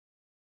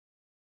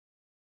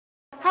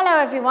Hello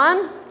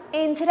everyone.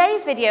 In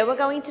today's video we're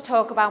going to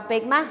talk about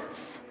big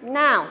maths.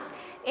 Now,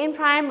 in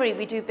primary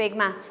we do big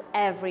maths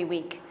every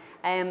week.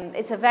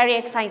 It's a very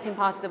exciting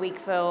part of the week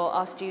for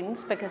our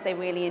students because they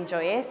really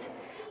enjoy it.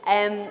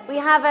 We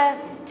have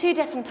two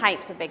different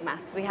types of big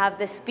maths. We have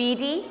the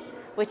speedy,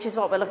 which is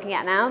what we're looking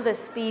at now, the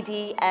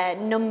speedy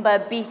number,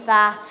 beat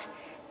that,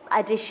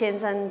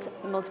 additions and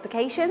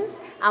multiplications,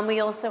 and we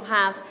also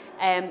have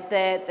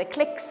the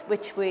clicks,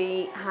 which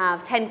we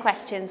have 10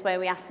 questions where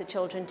we ask the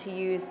children to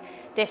use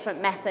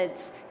different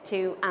methods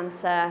to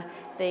answer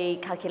the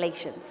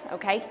calculations.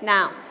 Okay,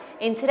 now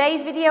in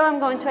today's video I'm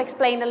going to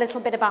explain a little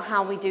bit about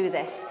how we do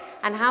this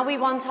and how we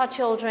want our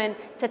children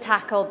to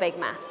tackle big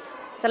maths.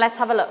 So let's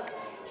have a look.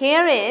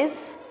 Here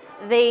is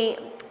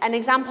an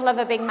example of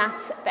a big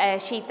maths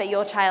sheet that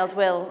your child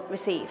will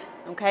receive.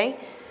 Okay.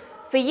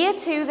 For year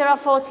 2, there are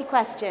 40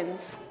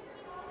 questions,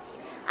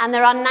 and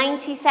there are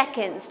 90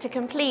 seconds to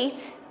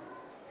complete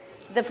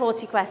the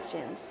 40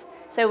 questions.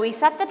 So we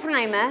set the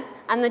timer,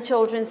 and the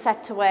children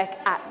set to work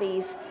at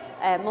these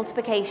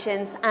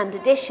multiplications and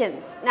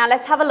additions. Now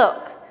let's have a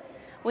look.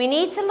 We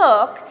need to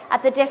look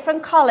at the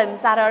different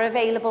columns that are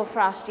available for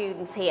our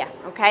students here,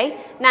 okay?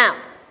 Now,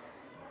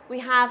 we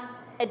have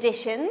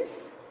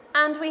additions,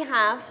 and we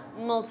have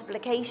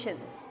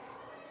multiplications.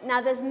 Now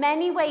there's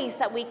many ways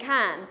that we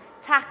can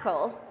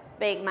tackle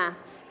big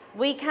maths.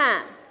 We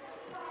can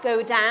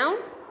go down,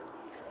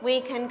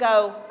 we can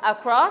go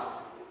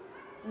across,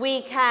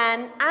 we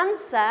can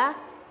answer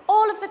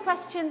all of the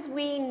questions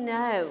we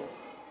know.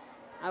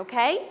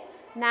 Okay?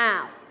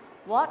 Now,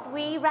 what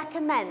we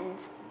recommend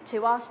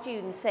to our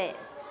students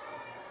is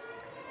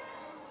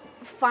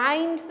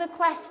find the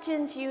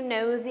questions you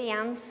know the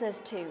answers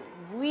to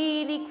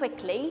really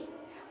quickly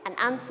and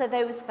answer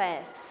those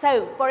first.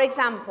 So, for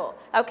example,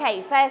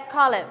 okay, first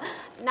column,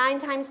 9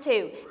 times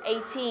 2,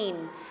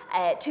 18,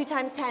 2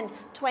 times 10,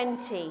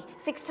 20,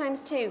 6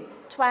 times 2,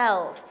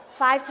 12,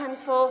 5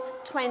 times 4,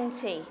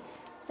 20.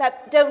 So,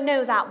 don't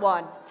know that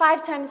one.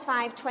 5 times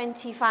 5,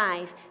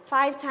 25,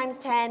 5 times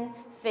 10,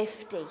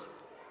 50.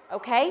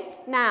 Okay?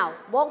 Now,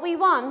 what we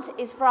want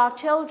is for our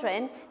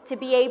children to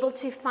be able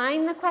to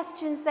find the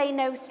questions they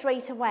know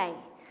straight away.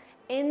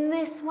 In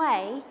this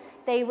way,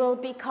 they will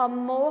become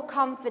more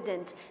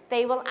confident.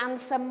 They will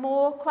answer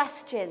more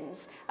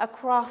questions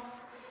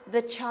across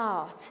the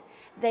chart.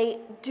 They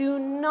do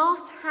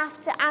not have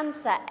to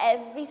answer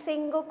every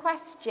single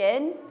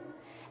question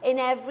in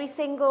every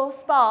single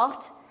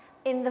spot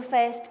in the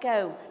first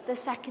go, the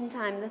second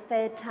time, the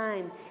third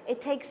time.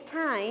 It takes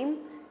time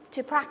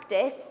to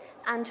practice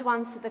and to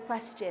answer the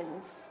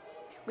questions.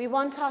 We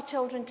want our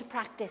children to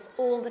practice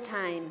all the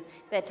time,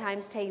 their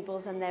times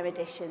tables and their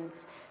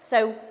additions.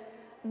 So,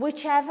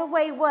 whichever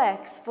way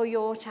works for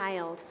your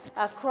child,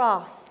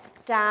 across,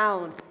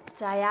 down,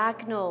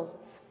 diagonal,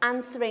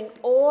 answering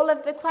all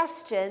of the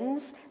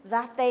questions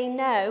that they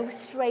know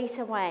straight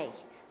away.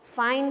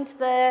 Find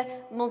the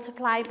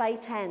multiply by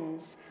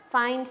 10s,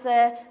 find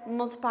the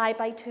multiply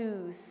by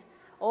 2s.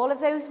 All of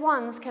those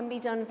ones can be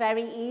done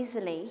very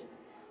easily,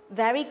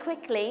 very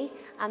quickly,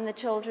 and the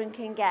children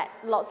can get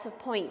lots of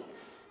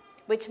points,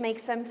 which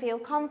makes them feel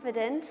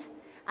confident,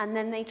 and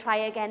then they try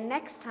again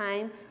next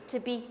time to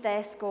beat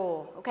their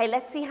score. Okay,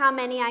 let's see how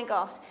many I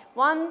got.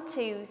 1,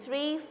 2,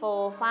 3,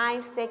 4,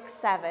 5, 6,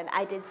 7.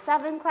 I did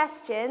 7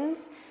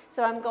 questions,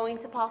 so I'm going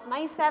to pop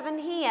my 7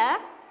 here,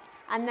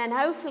 and then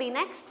hopefully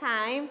next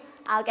time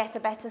I'll get a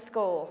better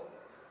score.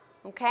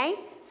 Okay,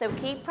 so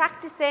keep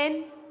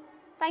practicing.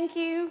 Thank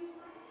you.